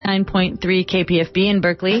99.3 KPFB in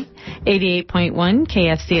Berkeley, 88.1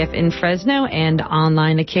 KFCF in Fresno, and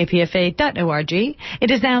online at kpfa.org.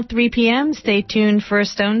 It is now 3 p.m. Stay tuned for a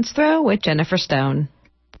Stone's Throw with Jennifer Stone.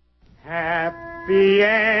 Happy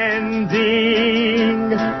ending,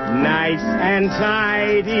 nice and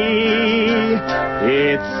tidy.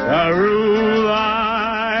 It's a rule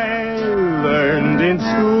I learned in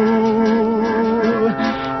school.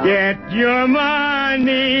 Get your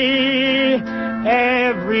money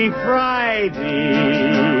every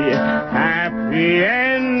Friday. Happy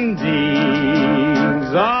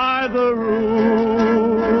endings are the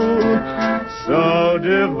rule. So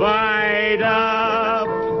divide up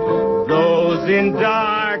those in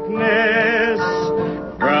darkness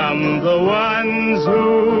from the ones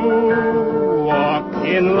who walk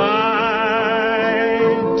in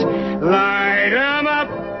light. Light 'em up,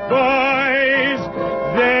 boys,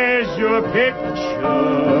 there's your picture.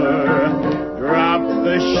 Drop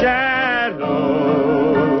the shadows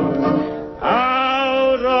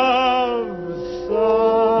out of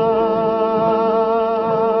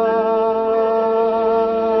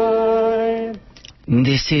sight.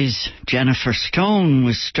 This is Jennifer Stone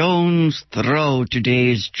with Stone's Throw.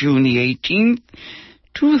 Today is June the 18th,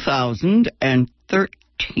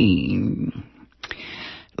 2013.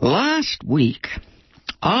 Last week,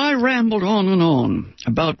 I rambled on and on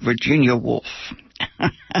about Virginia Woolf.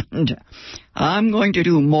 And I'm going to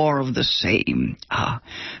do more of the same.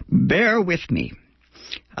 Bear with me.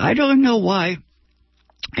 I don't know why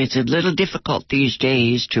it's a little difficult these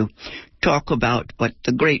days to talk about what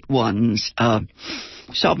the great ones.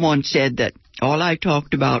 Someone said that all I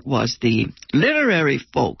talked about was the literary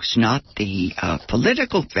folks, not the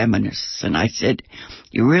political feminists. And I said,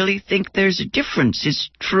 you really think there's a difference? It's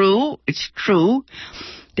true.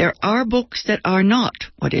 There are books that are not,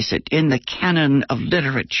 in the canon of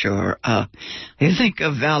literature. I think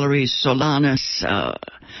of Valerie Solanas,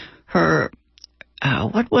 what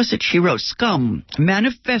was it she wrote? Scum,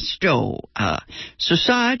 Manifesto,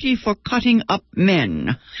 Society for Cutting Up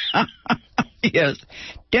Men. Yes,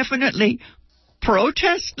 definitely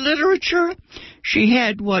protest literature. She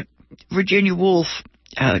had what Virginia Woolf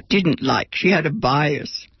didn't like. She had a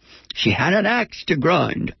bias. She had an axe to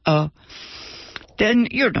grind. Then,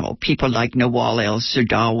 people like Nawal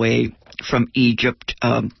el-Saadawi from Egypt,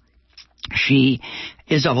 she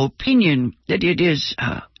is of opinion that it is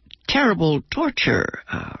terrible torture.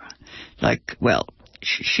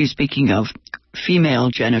 She's speaking of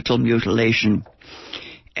female genital mutilation.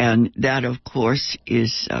 And that, of course,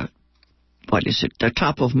 is, the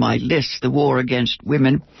top of my list, the war against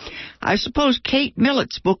women. I suppose Kate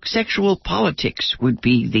Millett's book, Sexual Politics, would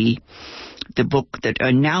be the book that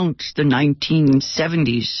announced the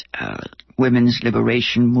 1970s women's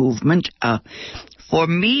liberation movement. For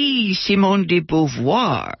me, Simone de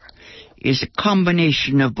Beauvoir is a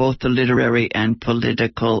combination of both the literary and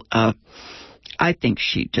political. I think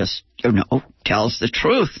she just, tells the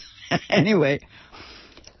truth. Anyway,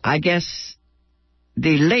 I guess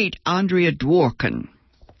the late Andrea Dworkin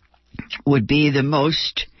would be the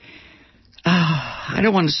most, I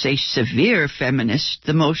don't want to say severe feminist,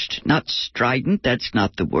 the most, not strident, that's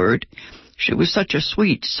not the word. She was such a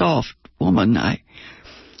sweet, soft woman. I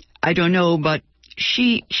don't know, but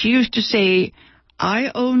she used to say, I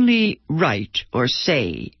only write or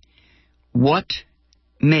say what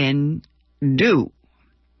men do.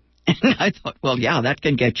 And I thought, well, yeah, that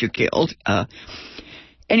can get you killed.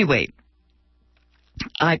 Anyway,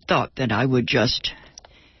 I thought that I would just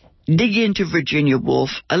dig into Virginia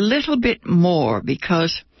Woolf a little bit more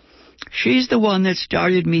because she's the one that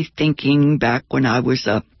started me thinking back when I was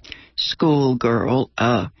a schoolgirl.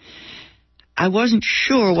 I wasn't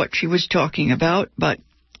sure what she was talking about, but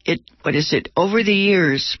over the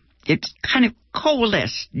years, it kind of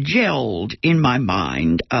coalesced, gelled in my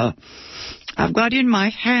mind. I've got in my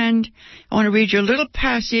hand, I want to read you a little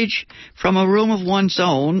passage from A Room of One's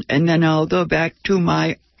Own, and then I'll go back to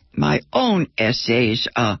my own essays.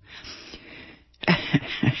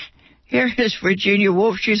 Here is Virginia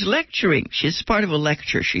Woolf. She's lecturing. She's part of a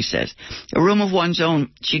lecture, she says. A Room of One's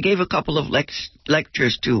Own. She gave a couple of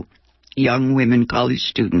lectures to young women college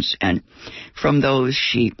students, and from those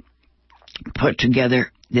she put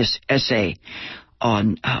together this essay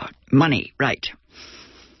on money, right?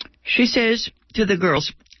 She says to the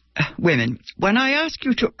girls, women, when I ask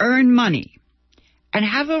you to earn money and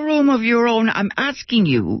have a room of your own, I'm asking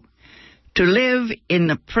you to live in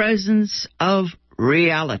the presence of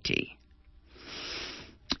reality.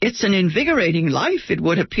 It's an invigorating life, it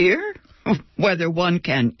would appear, whether one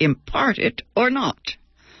can impart it or not.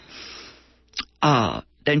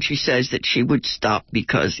 then she says that she would stop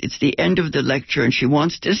because it's the end of the lecture and she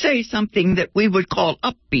wants to say something that we would call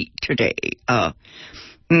upbeat today.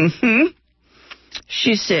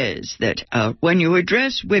 She says that when you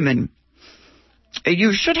address women,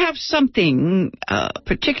 you should have something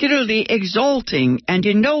particularly exalting and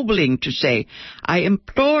ennobling to say. I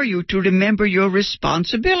implore you to remember your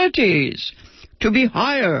responsibilities, to be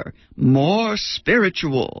higher, more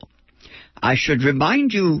spiritual. I should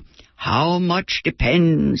remind you how much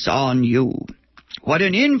depends on you, what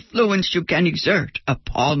an influence you can exert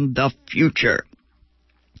upon the future.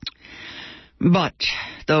 But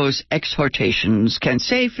those exhortations can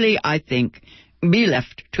safely, I think, be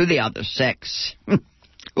left to the other sex,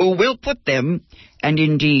 who will put them, and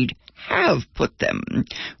indeed have put them,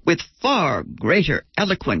 with far greater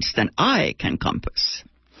eloquence than I can compass.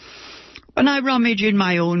 When I rummage in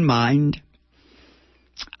my own mind,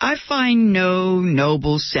 I find no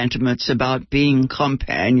noble sentiments about being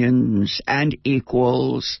companions and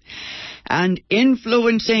equals and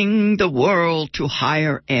influencing the world to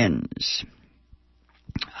higher ends.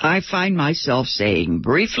 I find myself saying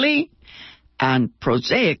briefly and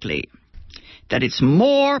prosaically that it's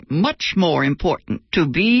much more important to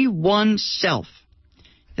be oneself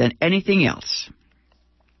than anything else.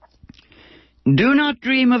 Do not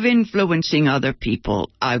dream of influencing other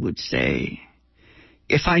people, I would say,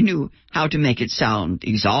 if I knew how to make it sound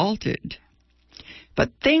exalted.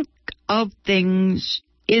 But think of things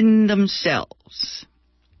in themselves.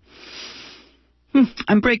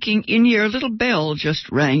 I'm breaking in here. A little bell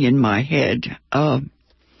just rang in my head.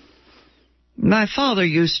 My father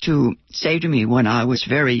used to say to me when I was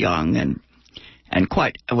very young and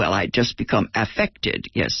quite, well, I'd just become affected.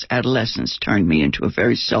 Yes, adolescence turned me into a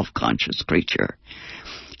very self-conscious creature.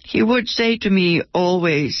 He would say to me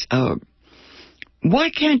always, why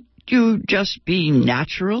can't you just be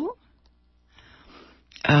natural?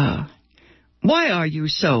 Why are you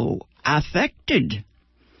so affected?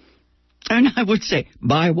 And I would say,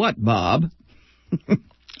 by what, Bob?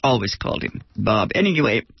 Always called him Bob.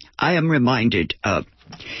 Anyway, I am reminded,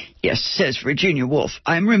 yes, says Virginia Woolf,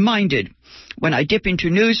 I am reminded when I dip into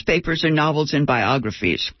newspapers and novels and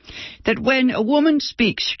biographies that when a woman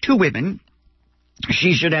speaks to women,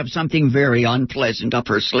 she should have something very unpleasant up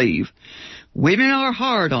her sleeve. Women are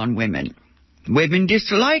hard on women. Women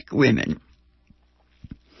dislike women.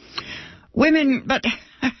 Women, but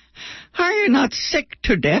are you not sick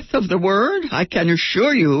to death of the word? I can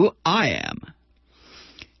assure you I am.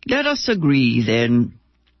 Let us agree, then,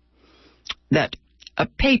 that a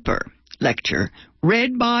paper lecture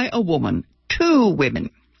read by a woman to women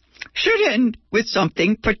should end with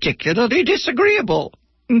something particularly disagreeable.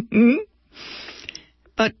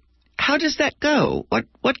 But how does that go?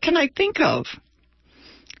 What can I think of?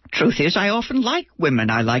 Truth is, I often like women.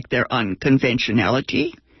 I like their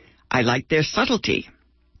unconventionality. I like their subtlety.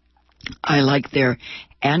 I like their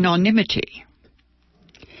anonymity.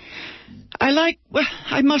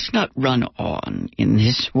 I must not run on in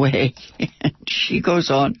this way. She goes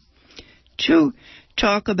on to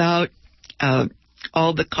talk about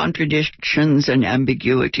all the contradictions and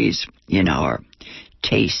ambiguities in our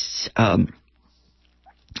tastes.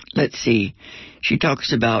 Let's see. She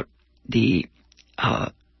talks about the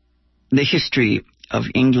history of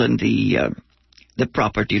England, the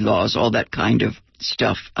property laws, all that kind of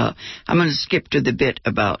stuff. I'm going to skip to the bit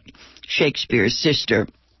about Shakespeare's sister.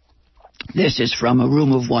 This is from A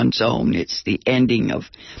Room of One's Own. It's the ending of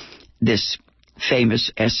this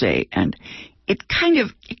famous essay, and it kind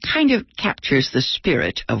of captures the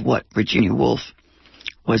spirit of what Virginia Woolf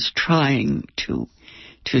was trying to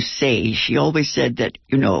say. She always said that,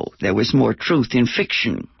 there was more truth in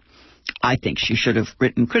fiction. I think she should have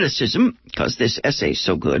written criticism because this essay is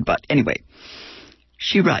so good, but anyway.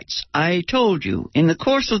 She writes, I told you in the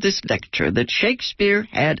course of this lecture that Shakespeare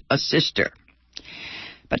had a sister.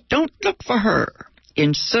 But don't look for her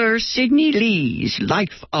in Sir Sidney Lee's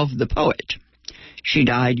Life of the Poet. She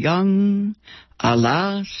died young.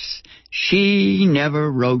 Alas, she never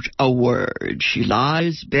wrote a word. She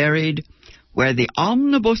lies buried where the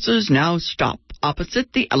omnibuses now stop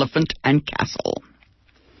opposite the Elephant and Castle.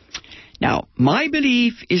 Now, my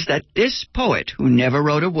belief is that this poet, who never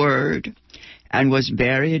wrote a word and was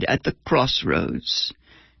buried at the crossroads,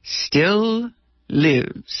 still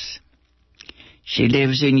lives. She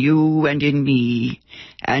lives in you and in me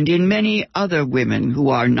and in many other women who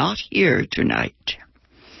are not here tonight,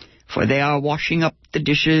 for they are washing up the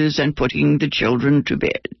dishes and putting the children to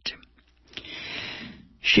bed.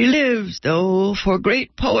 She lives, though, for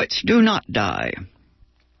great poets do not die.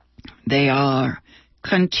 They are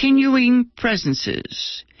continuing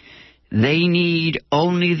presences. They need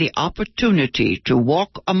only the opportunity to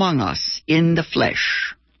walk among us in the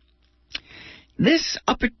flesh. This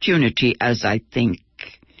opportunity, as I think,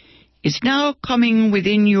 is now coming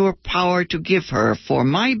within your power to give her, for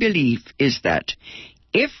my belief is that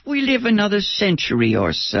if we live another century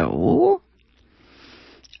or so,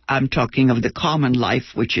 I'm talking of the common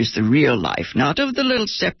life, which is the real life, not of the little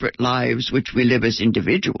separate lives which we live as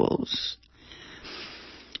individuals.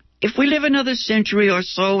 If we live another century or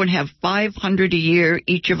so and have 500 a year,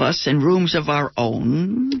 each of us, in rooms of our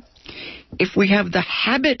own, if we have the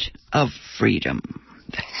habit of freedom,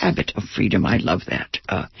 I love that,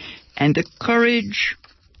 and the courage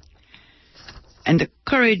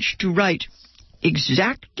to write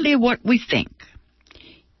exactly what we think,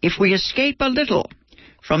 if we escape a little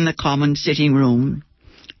from the common sitting room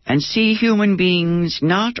and see human beings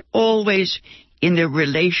not always in their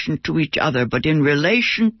relation to each other, but in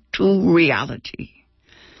relation to reality,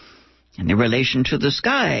 in their relation to the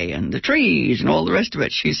sky and the trees and all the rest of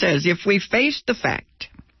it, she says, if we face the fact,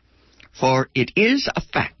 for it is a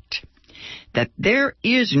fact, that there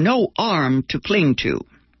is no arm to cling to,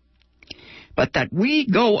 but that we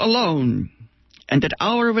go alone, and that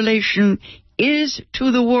our relation is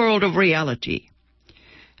to the world of reality,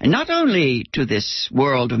 and not only to this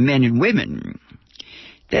world of men and women,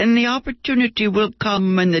 then the opportunity will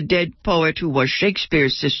come when the dead poet who was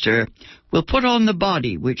Shakespeare's sister will put on the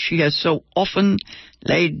body which she has so often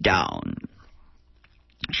laid down.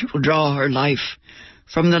 She will draw her life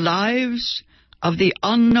from the lives of the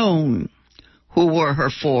unknown who were her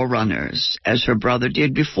forerunners. As her brother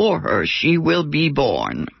did before her, she will be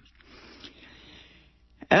born.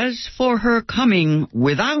 As for her coming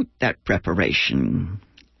without that preparation,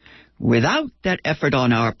 without that effort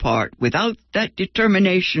on our part, without that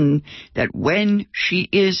determination that when she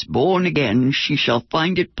is born again, she shall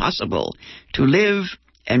find it possible to live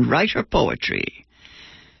and write her poetry,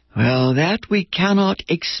 well, that we cannot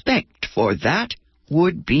expect, for that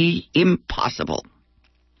would be impossible.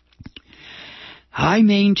 I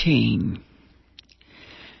maintain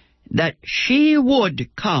that she would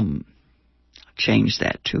come. I'll change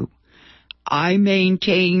that to, I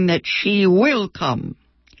maintain that she will come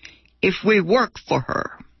if we work for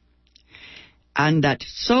her, and that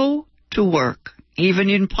so to work, even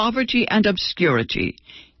in poverty and obscurity,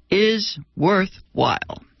 is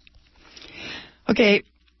worthwhile. Okay,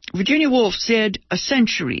 Virginia Woolf said a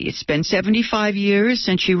century. It's been 75 years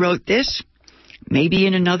since she wrote this. Maybe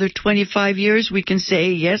in another 25 years we can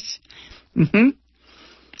say, yes,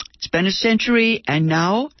 it's been a century, and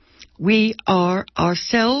now we are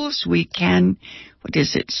ourselves. We can,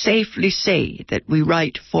 safely say that we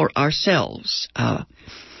write for ourselves.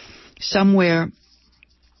 Somewhere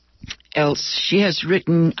else she has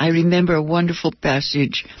written, I remember a wonderful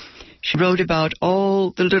passage. She wrote about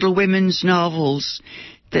all the little women's novels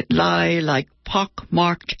that lie like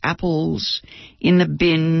pock-marked apples in the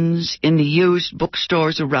bins in the used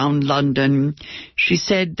bookstores around London. She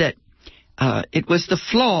said that it was the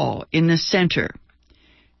flaw in the center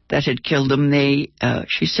that had killed them.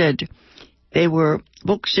 She said they were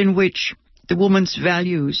books in which the woman's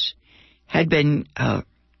values had been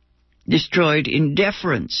destroyed in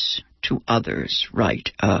deference to others, right?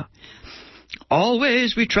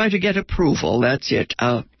 Always we try to get approval, that's it.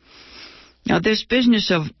 Now, this business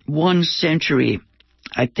of 1 century,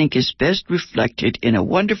 I think, is best reflected in a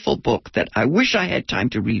wonderful book that I wish I had time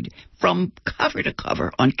to read from cover to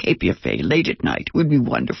cover on KPFA late at night. It would be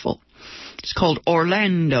wonderful. It's called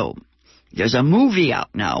Orlando. There's a movie out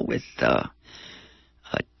now with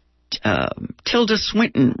Tilda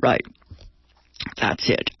Swinton, right? That's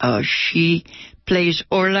it. She plays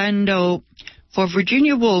Orlando for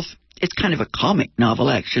Virginia Woolf. It's kind of a comic novel,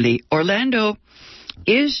 actually. Orlando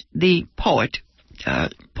is the poet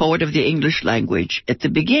of the English language. At the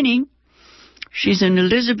beginning, she's an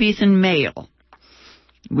Elizabethan male.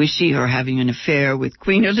 We see her having an affair with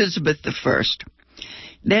Queen Elizabeth I.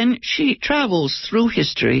 Then she travels through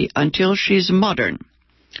history until she's modern.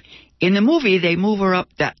 In the movie, they move her up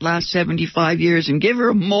that last 75 years and give her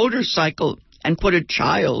a motorcycle and put a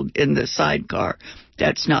child in the sidecar.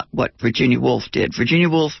 That's not what Virginia Woolf did. Virginia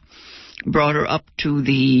Woolf brought her up to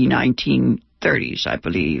the 1930s, I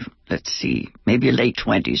believe. Let's see, maybe late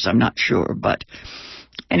 20s, I'm not sure. But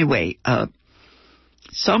anyway,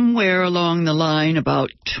 somewhere along the line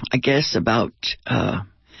about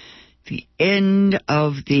the end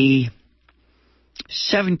of the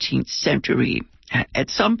 17th century, at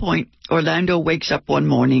some point, Orlando wakes up one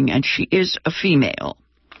morning and she is a female.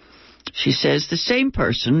 She says the same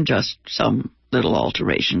person, just some little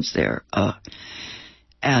alterations there.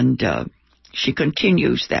 And she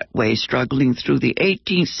continues that way, struggling through the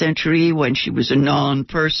 18th century when she was a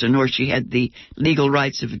non-person or she had the legal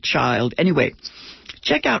rights of a child. Anyway,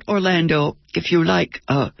 check out Orlando if you like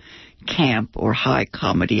camp or high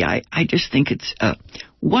comedy. I just think it's a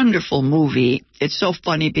wonderful movie. It's so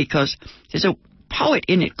funny because there's a poet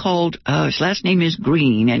in it called, his last name is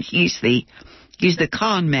Green, and he's the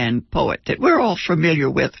con man poet that we're all familiar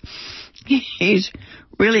with. He's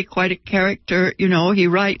really quite a character. You know, he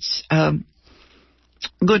writes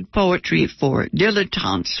good poetry for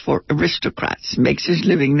dilettantes, for aristocrats, makes his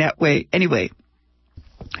living that way. Anyway,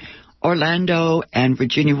 Orlando and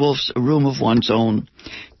Virginia Woolf's A Room of One's Own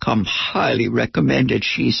come highly recommended.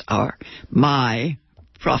 She's my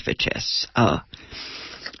prophetess.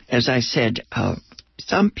 As I said,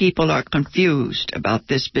 some people are confused about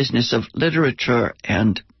this business of literature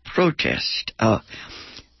and protest.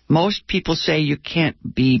 Most people say you can't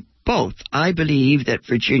be both. I believe that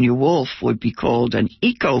Virginia Woolf would be called an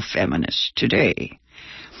eco-feminist today.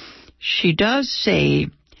 She does say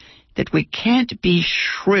that we can't be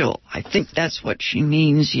shrill. I think that's what she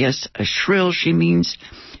means. Yes, a shrill. She means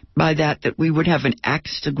by that we would have an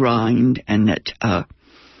axe to grind and that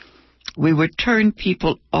we would turn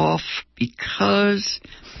people off because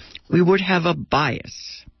we would have a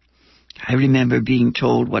bias. I remember being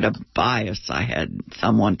told what a bias I had.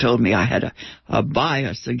 Someone told me I had a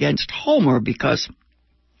bias against Homer because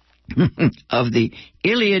of the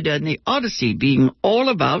Iliad and the Odyssey being all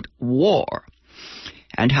about war,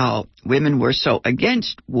 and how women were so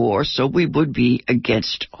against war, so we would be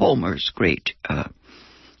against Homer's great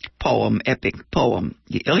epic poem,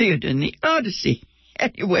 the Iliad and the Odyssey.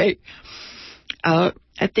 Anyway, I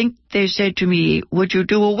think they said to me, would you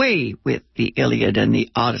do away with the Iliad and the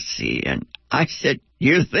Odyssey? And I said,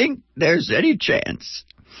 you think there's any chance?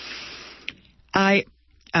 I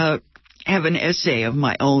have an essay of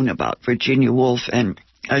my own about Virginia Woolf, and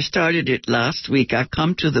I started it last week. I've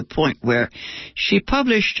come to the point where she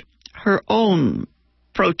published her own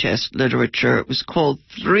protest literature. It was called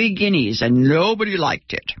 3 Guineas, and nobody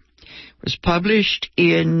liked it. It was published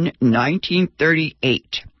in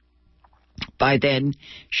 1938. By then,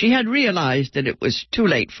 she had realized that it was too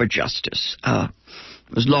late for justice. It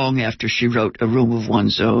was long after she wrote A Room of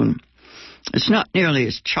One's Own. It's not nearly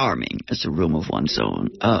as charming as A Room of One's Own.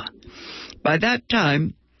 By that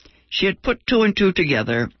time, she had put 2 and 2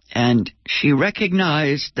 together, and she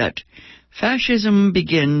recognized that fascism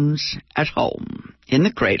begins at home, in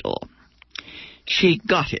the cradle. She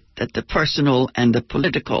got it, that the personal and the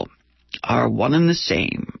political are one and the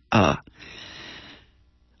same.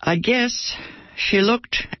 I guess she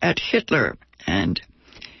looked at Hitler, and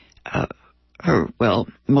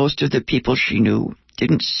most of the people she knew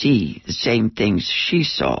didn't see the same things she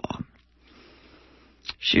saw.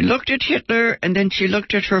 She looked at Hitler, and then she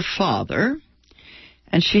looked at her father,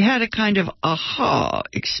 and she had a kind of aha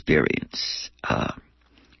experience.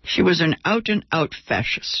 She was an out-and-out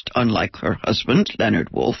fascist, unlike her husband,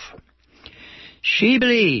 Leonard Woolf. She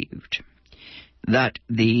believed that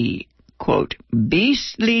the, quote,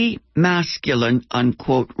 beastly masculine,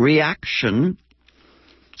 unquote, reaction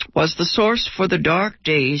was the source for the dark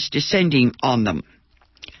days descending on them.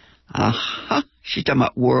 She's talking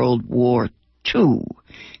about World War II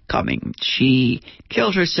coming. She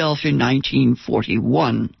killed herself in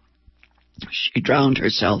 1941. She drowned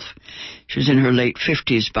herself. She was in her late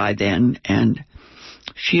 50s by then, and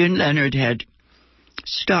she and Leonard had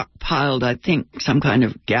stockpiled, I think, some kind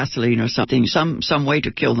of gasoline or something, some way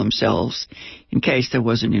to kill themselves in case there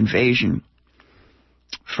was an invasion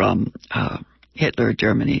from Hitler,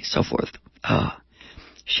 Germany, so forth.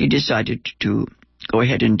 She decided to go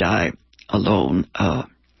ahead and die alone.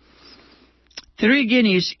 3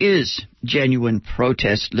 Guineas is genuine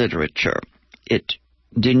protest literature. It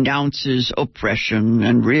denounces oppression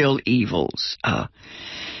and real evils.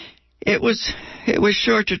 It was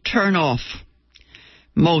sure to turn off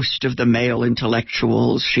most of the male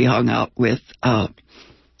intellectuals she hung out with.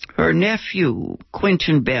 Her nephew,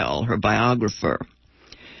 Quentin Bell, her biographer,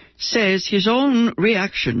 says his own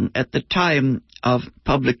reaction at the time of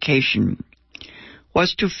publication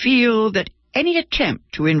was to feel that any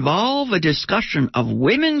attempt to involve a discussion of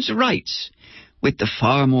women's rights with the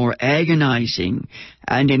far more agonizing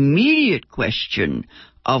and immediate question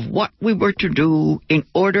of what we were to do in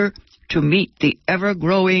order to meet the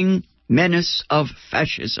ever-growing menace of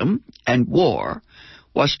fascism and war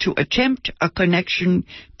was to attempt a connection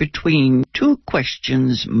between 2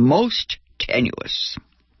 questions most tenuous.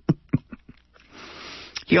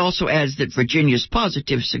 He also adds that Virginia's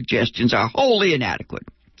positive suggestions are wholly inadequate.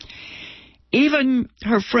 Even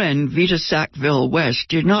her friend Vita Sackville West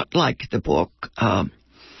did not like the book.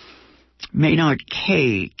 Maynard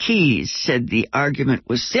Keyes said the argument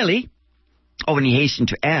was silly. Oh, and he hastened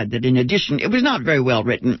to add that in addition, it was not very well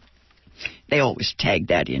written. They always tag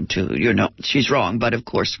that in, too. She's wrong, but of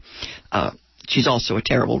course, she's also a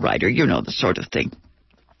terrible writer. The sort of thing.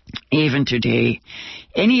 Even today,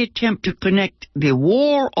 any attempt to connect the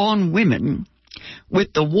war on women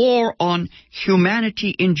with the war on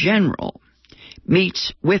humanity in general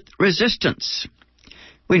meets with resistance.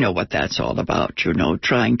 We know what that's all about,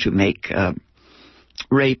 trying to make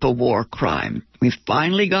rape a war crime. We've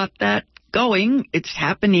finally got that going. It's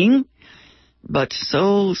happening, but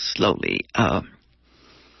so slowly. I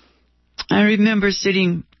remember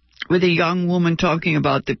sitting with a young woman talking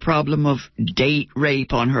about the problem of date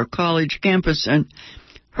rape on her college campus, and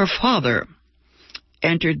her father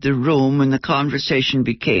entered the room and the conversation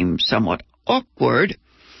became somewhat awkward.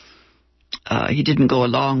 He didn't go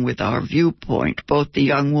along with our viewpoint. Both the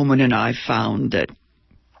young woman and I found that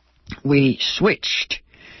we switched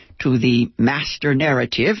to the master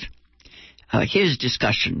narrative, his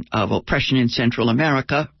discussion of oppression in Central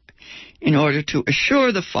America, in order to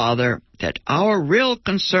assure the father that our real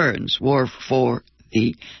concerns were for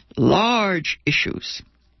the large issues,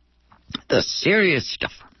 the serious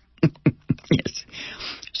stuff. Yes.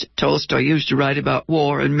 Tolstoy used to write about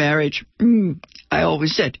war and marriage. I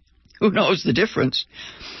always said, who knows the difference?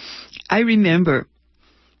 I remember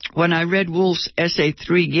when I read Woolf's essay,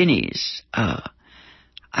 3 Guineas,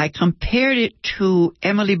 I compared it to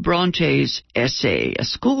Emily Bronte's essay, a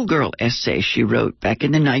schoolgirl essay she wrote back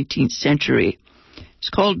in the 19th century. It's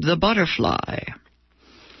called The Butterfly.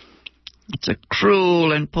 It's a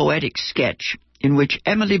cruel and poetic sketch in which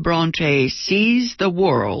Emily Bronte sees the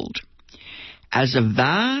world as a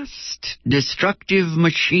vast, destructive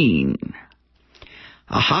machine,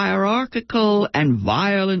 a hierarchical and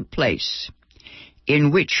violent place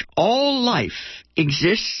in which all life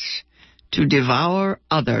exists to devour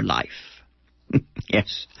other life.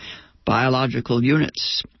 Yes, biological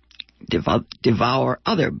units devour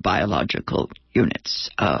other biological units.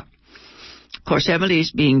 Of course,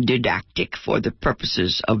 Emily's being didactic for the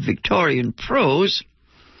purposes of Victorian prose,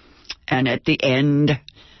 and at the end,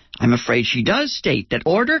 I'm afraid she does state that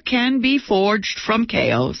order can be forged from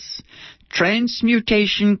chaos,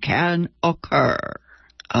 transmutation can occur.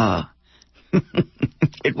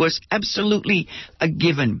 It was absolutely a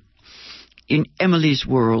given in Emily's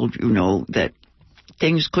world, that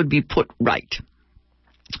things could be put right.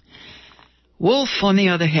 Woolf, on the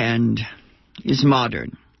other hand, is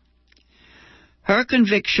modern. Her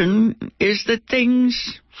conviction is that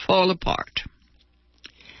things fall apart.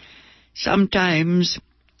 Sometimes,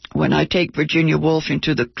 when I take Virginia Woolf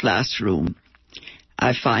into the classroom,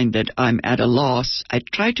 I find that I'm at a loss. I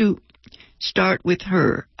try to start with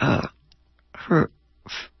her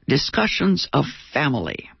discussions of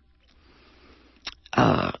family.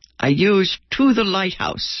 I use To the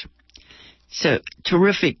Lighthouse. It's a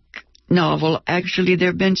terrific novel. Actually, there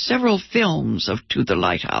have been several films of To the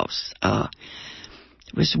Lighthouse. There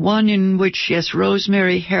was one in which, yes,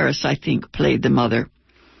 Rosemary Harris, I think, played the mother.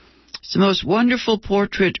 It's the most wonderful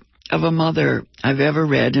portrait of a mother I've ever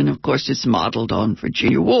read, and of course it's modeled on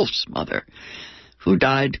Virginia Woolf's mother, who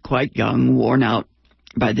died quite young, worn out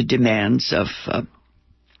by the demands of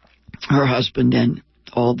her husband and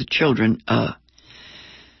all the children.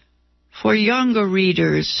 For younger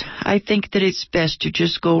readers, I think that it's best to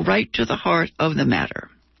just go right to the heart of the matter.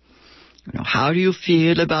 How do you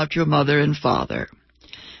feel about your mother and father?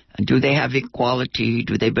 Do they have equality?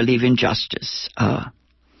 Do they believe in justice?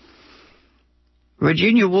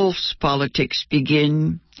 Virginia Woolf's politics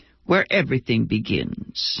begin where everything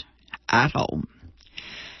begins, at home.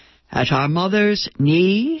 At our mother's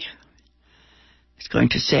knee, it's going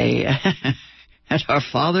to say, at our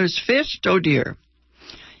father's fist, oh dear.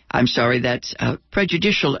 I'm sorry, that's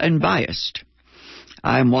prejudicial and biased.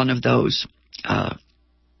 I'm one of those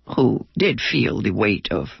who did feel the weight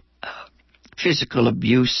of physical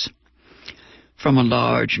abuse from a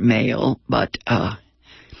large male, but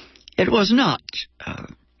it was not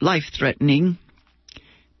life-threatening,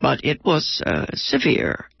 but it was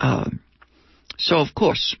severe. So, of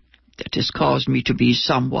course, that has caused me to be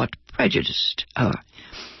somewhat prejudiced.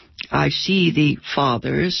 I see the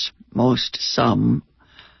fathers,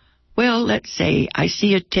 let's say I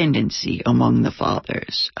see a tendency among the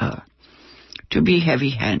fathers to be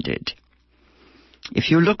heavy-handed. If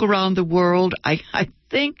you look around the world, I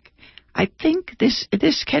think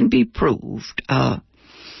this can be proved.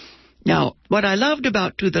 Now, what I loved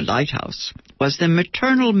about To the Lighthouse was the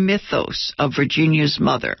maternal mythos of Virginia's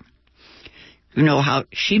mother. How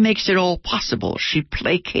she makes it all possible. She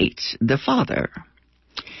placates the father.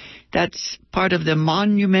 That's part of the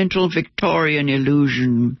monumental Victorian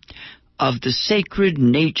illusion of the sacred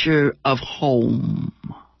nature of home.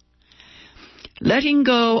 Letting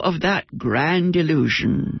go of that grand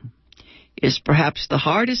illusion is perhaps the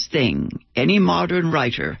hardest thing any modern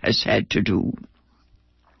writer has had to do.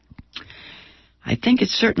 I think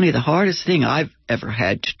it's certainly the hardest thing I've ever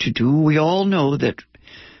had to do. We all know that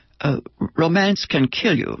romance can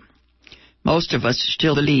kill you. Most of us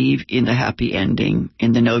still believe in the happy ending,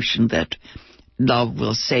 in the notion that love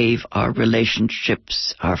will save our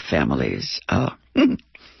relationships, our families.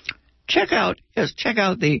 Check out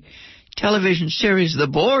the television series The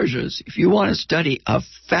Borgias if you want to study a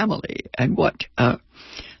family and what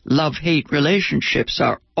love-hate relationships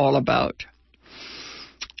are all about.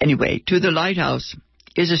 Anyway, To the Lighthouse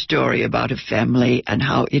is a story about a family and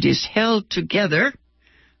how it is held together,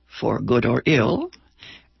 for good or ill,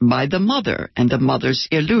 by the mother and the mother's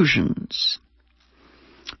illusions.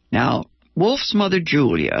 Now, Woolf's mother,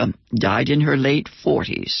 Julia, died in her late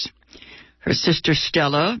 40s. Her sister,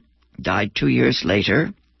 Stella, died 2 years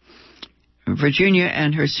later. Virginia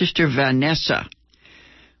and her sister, Vanessa,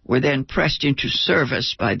 were then pressed into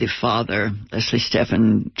service by the father, Leslie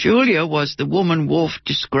Stephen. Julia was the woman Woolf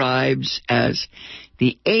describes as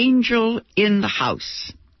the angel in the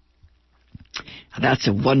house. That's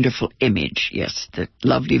a wonderful image, yes, the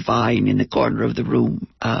lovely vine in the corner of the room.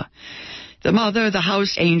 The mother, the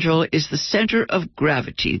house angel, is the center of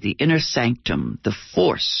gravity, the inner sanctum, the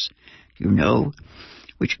force,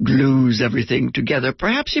 which glues everything together.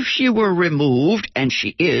 Perhaps if she were removed, and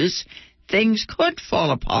she is, things could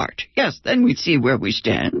fall apart. Yes, then we'd see where we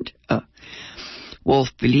stand. Woolf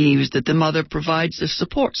believes that the mother provides a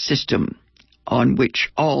support system on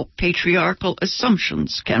which all patriarchal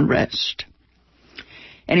assumptions can rest.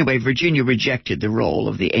 Anyway, Virginia rejected the role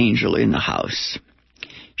of the angel in the house.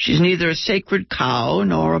 She's neither a sacred cow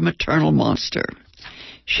nor a maternal monster.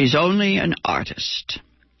 She's only an artist.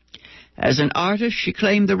 As an artist, she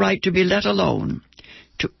claimed the right to be let alone,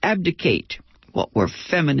 to abdicate what were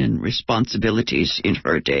feminine responsibilities in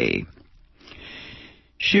her day.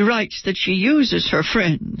 She writes that she uses her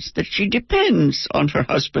friends, that she depends on her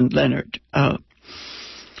husband, Leonard. Oh,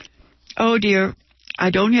 dear,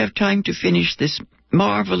 I don't have time to finish this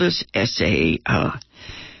marvelous essay.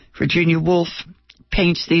 Virginia Woolf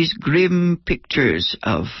paints these grim pictures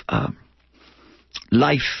of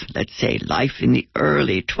life, let's say, life in the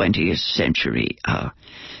early 20th century.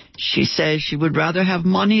 She says she would rather have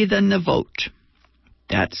money than the vote.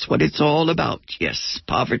 That's what it's all about. Yes,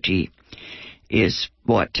 poverty is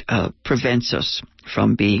what prevents us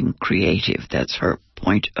from being creative. That's her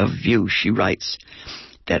point of view. She writes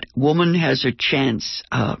that woman has a chance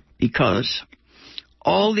because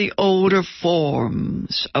all the older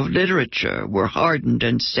forms of literature were hardened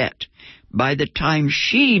and set. By the time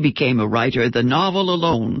she became a writer, the novel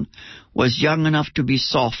alone was young enough to be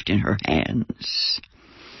soft in her hands.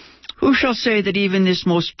 Who shall say that even this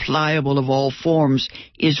most pliable of all forms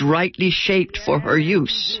is rightly shaped for her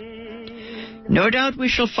use? No doubt we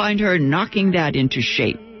shall find her knocking that into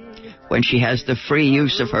shape when she has the free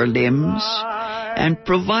use of her limbs and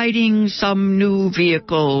providing some new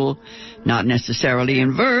vehicle, not necessarily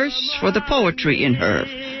in verse, for the poetry in her,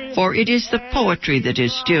 for it is the poetry that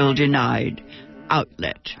is still denied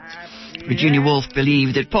outlet. Virginia Woolf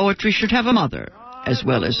believed that poetry should have a mother as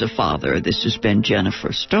well as a father. This has been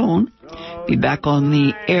Jennifer Stone. Be back on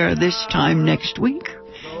the air this time next week.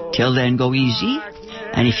 Till then, go easy.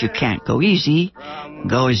 And if you can't go easy,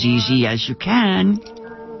 go as easy as you can.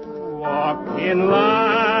 Walk in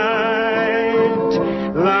light,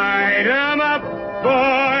 light 'em up,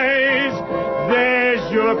 boys.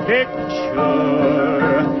 There's your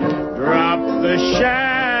picture. Drop the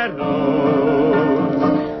shadows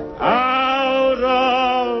out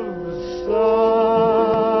of sight.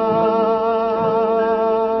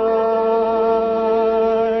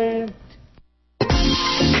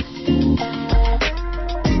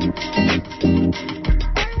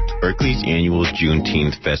 Berkeley's annual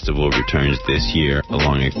Juneteenth Festival returns this year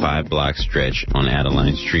along a 5-block stretch on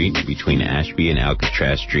Adeline Street between Ashby and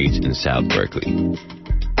Alcatraz Streets in South Berkeley.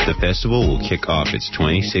 The festival will kick off its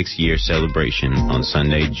 26th-year celebration on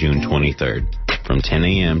Sunday, June 23rd, from 10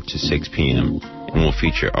 a.m. to 6 p.m., and will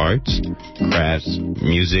feature arts, crafts,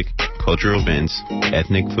 music, cultural events,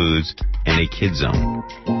 ethnic foods, and a kids zone.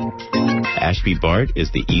 Ashby BART is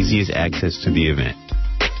the easiest access to the event.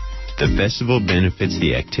 The festival benefits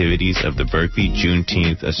the activities of the Berkeley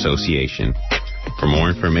Juneteenth Association. For more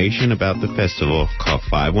information about the festival, call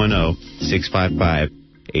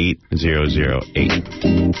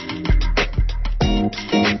 510-655-8008.